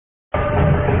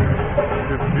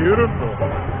beautiful.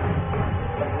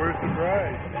 Where's the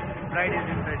bride? Bride is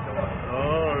inside the wall.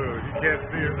 Oh, you can't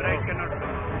see her. Bride cannot come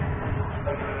out.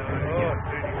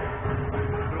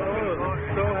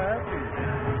 So happy.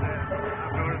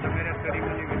 Afterwards, the marriage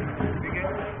ceremony will begin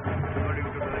according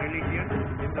to the religion. Do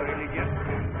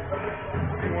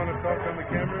you want to talk on the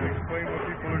camera and explain what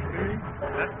people are seeing?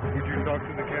 Huh? Would you talk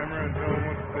to the camera and tell them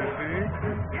what they're seeing?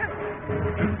 Yeah.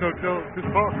 Just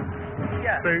talk.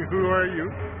 Yeah. Say, who are you?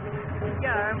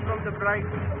 Yeah, I'm from the bride.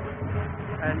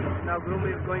 And now groom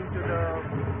is going to the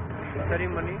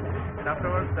ceremony. And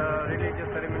afterwards, the religious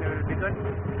ceremony will begin.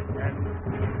 And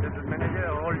this is manager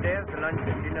all day. The lunch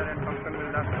and dinner and function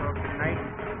will last for night,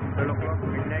 12 o'clock,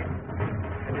 midnight.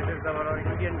 And this is our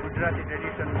Indian Gujarati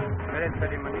tradition marriage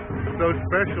ceremony. So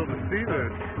special to see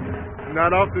this. Not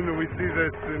often do we see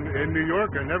this in New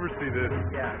York. I never see this.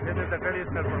 Yeah, this is the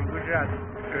traditional from Gujarat.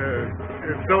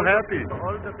 It's so happy.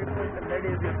 All the people and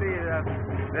ladies you see are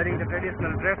wearing the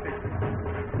traditional dresses.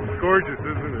 It's gorgeous,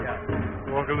 isn't it? Yeah.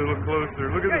 Walk a little closer.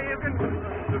 Look at Yeah, you can.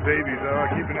 the babies. Oh,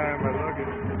 keep an eye on my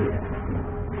luggage.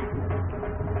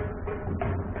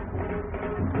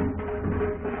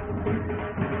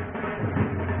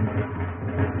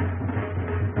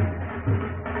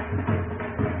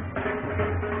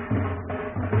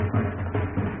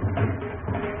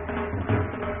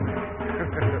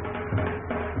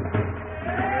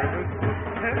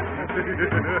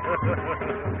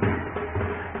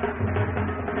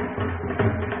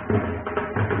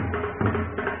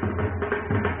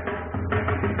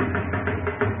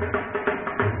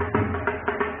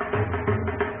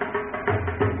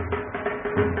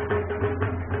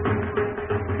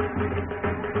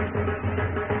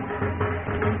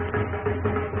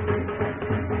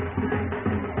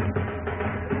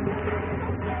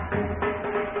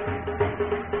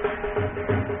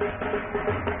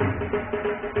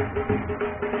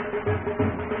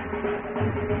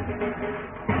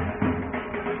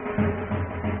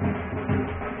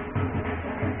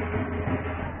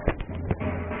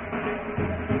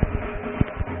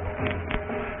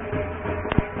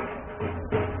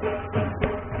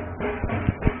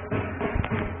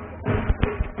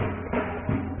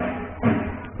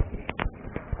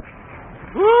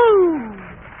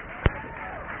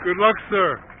 Good luck,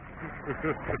 sir.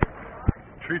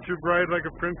 Treat your bride like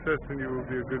a princess and you will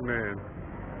be a good man.